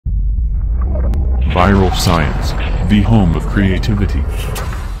Viral Science, the home of creativity.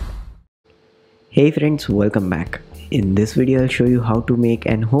 Hey friends, welcome back. In this video I'll show you how to make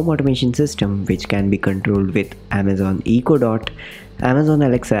an home automation system which can be controlled with Amazon Echo Dot, Amazon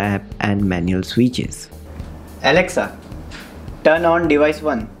Alexa app and manual switches. Alexa, turn on device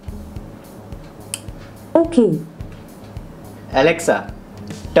 1. Okay. Alexa,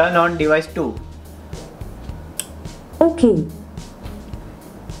 turn on device 2. Okay.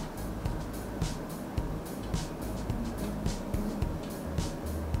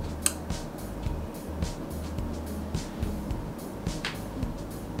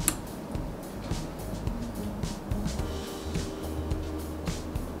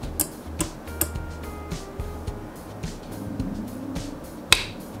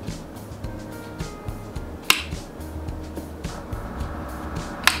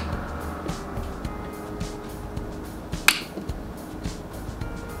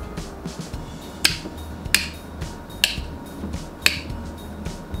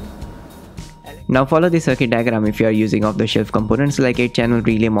 Now follow the circuit diagram if you are using off-the-shelf components like 8-channel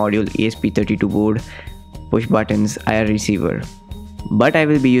relay module, ESP32 board, push buttons, IR receiver. But I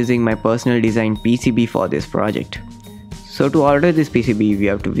will be using my personal designed PCB for this project. So to order this PCB we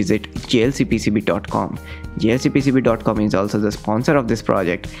have to visit jlcpcb.com. jlcpcb.com is also the sponsor of this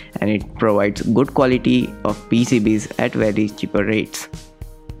project and it provides good quality of PCBs at very cheaper rates.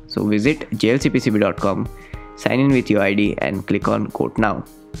 So visit jlcpcb.com, sign in with your ID and click on quote now.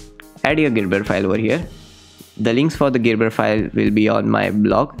 Add your Gerber file over here. The links for the Gerber file will be on my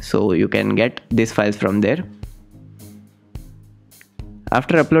blog, so you can get these files from there.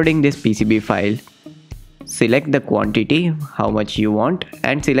 After uploading this PCB file, select the quantity, how much you want,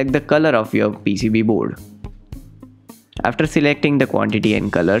 and select the color of your PCB board. After selecting the quantity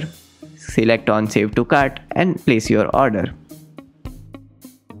and color, select on Save to Cart and place your order.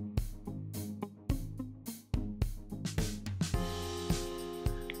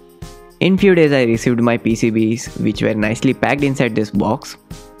 In few days I received my PCBs which were nicely packed inside this box.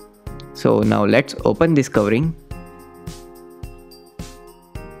 So now let's open this covering.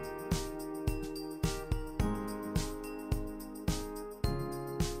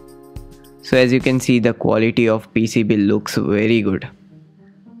 So as you can see, the quality of PCB looks very good.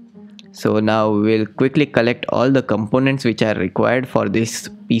 So now we'll quickly collect all the components which are required for this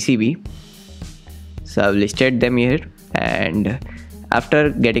PCB. So I've listed them here, and after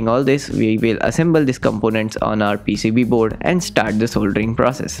getting all this, we will assemble these components on our PCB board and start the soldering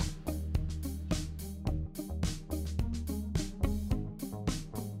process.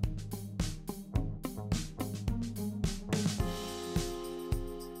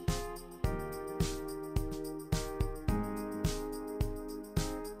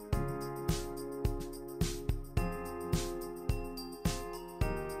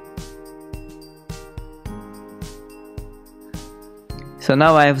 So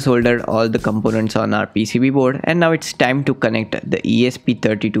now I have soldered all the components on our PCB board, and now it's time to connect the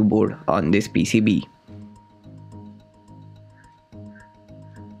ESP32 board on this PCB.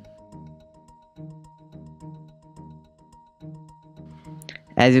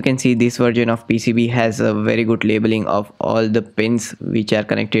 As you can see, this version of PCB has a very good labeling of all the pins which are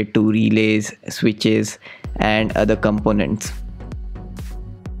connected to relays, switches and other components.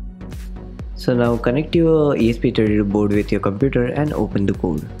 So now connect your ESP32 board with your computer and open the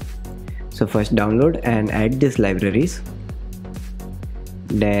code. So first download and add these libraries.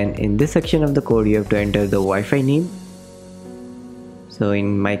 Then in this section of the code you have to enter the Wi-Fi name. So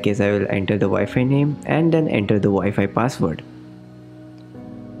in my case I will enter the Wi-Fi name and then enter the Wi-Fi password.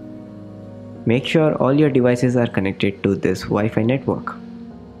 Make sure all your devices are connected to this Wi-Fi network.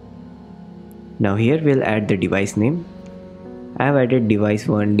 Now here we'll add the device name. I have added device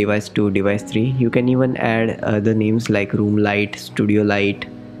 1, device 2, device 3. You can even add other names like room light, studio light,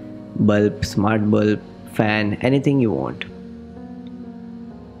 bulb, smart bulb, fan, anything you want.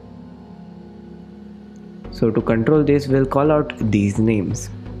 So to control this, we'll call out these names.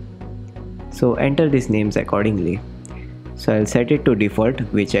 So enter these names accordingly. So I'll set it to default,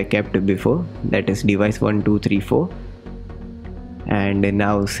 which I kept before, that is device 1, 2, 3, 4. And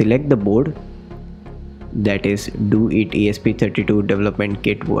now select the board, that is Do It ESP32 Development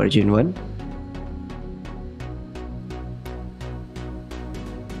Kit version 1.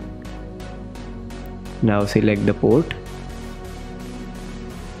 Now select the port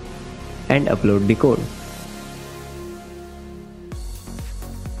and upload the code.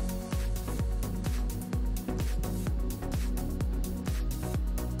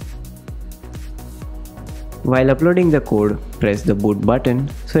 While uploading the code, press the boot button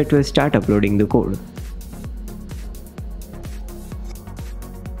so it will start uploading the code.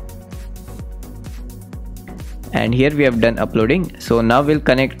 And here we have done uploading. So now we'll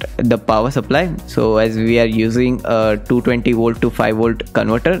connect the power supply. So as we are using a 220 volt to 5 volt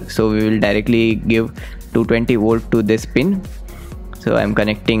converter, so we will directly give 220 volt to this pin. So I'm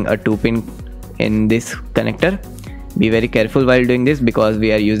connecting a 2 pin in this connector. Be very careful while doing this because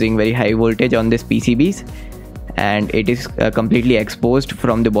we are using very high voltage on this PCBs, and it is completely exposed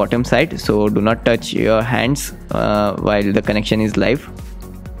from the bottom side, so do not touch your hands while the connection is live.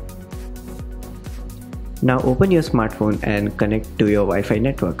 Now open your smartphone and connect to your Wi-Fi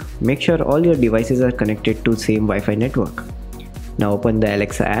network. Make sure all your devices are connected to same Wi-Fi network. Now open the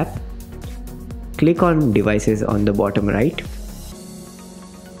Alexa app. Click on devices on the bottom right.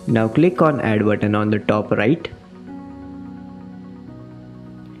 Now click on add button on the top right.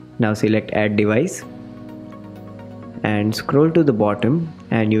 Now select add device and scroll to the bottom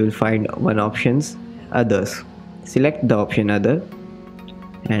and you will find one options others. Select the option other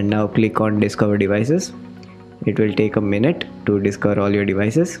and now click on discover devices. It will take a minute to discover all your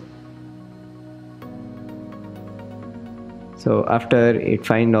devices. So after it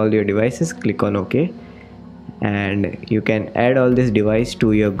finds all your devices, click on OK, and you can add all this device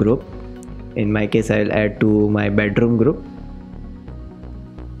to your group. In my case, I'll add to my bedroom group.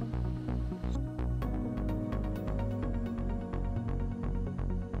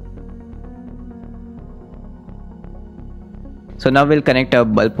 So now we'll connect a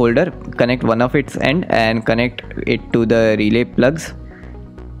bulb holder, connect one of its end and connect it to the relay plugs.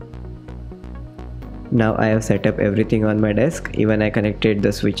 Now I have set up everything on my desk. Even I connected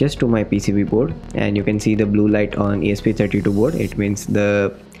the switches to my PCB board, and you can see the blue light on ESP32 board. It means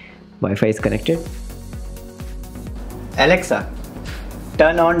the Wi-Fi is connected. Alexa,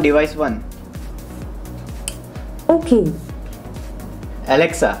 turn on device 1. Okay.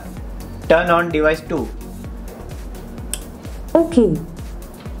 Alexa, turn on device 2. Okay.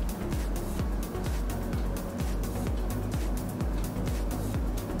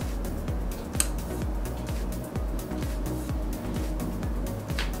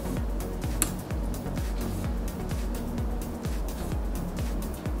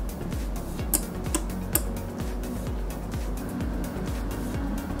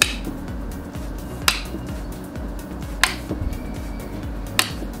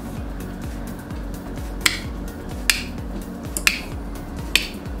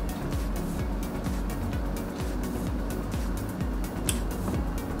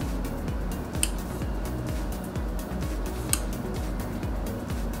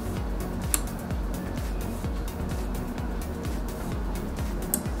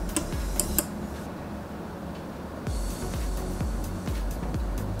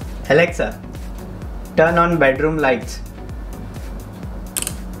 Alexa, turn on bedroom lights.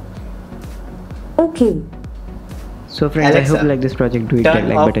 Okay. So friends, Alexa, I hope you like this project. Do hit turn that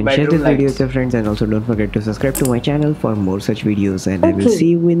like off button, share this bedroom video lights. with your friends, and also don't forget to subscribe to my channel for more such videos, and I will Okay. see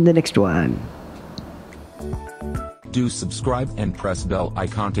you in the next one. Do subscribe and press bell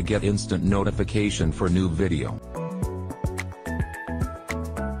icon to get instant notification for new video.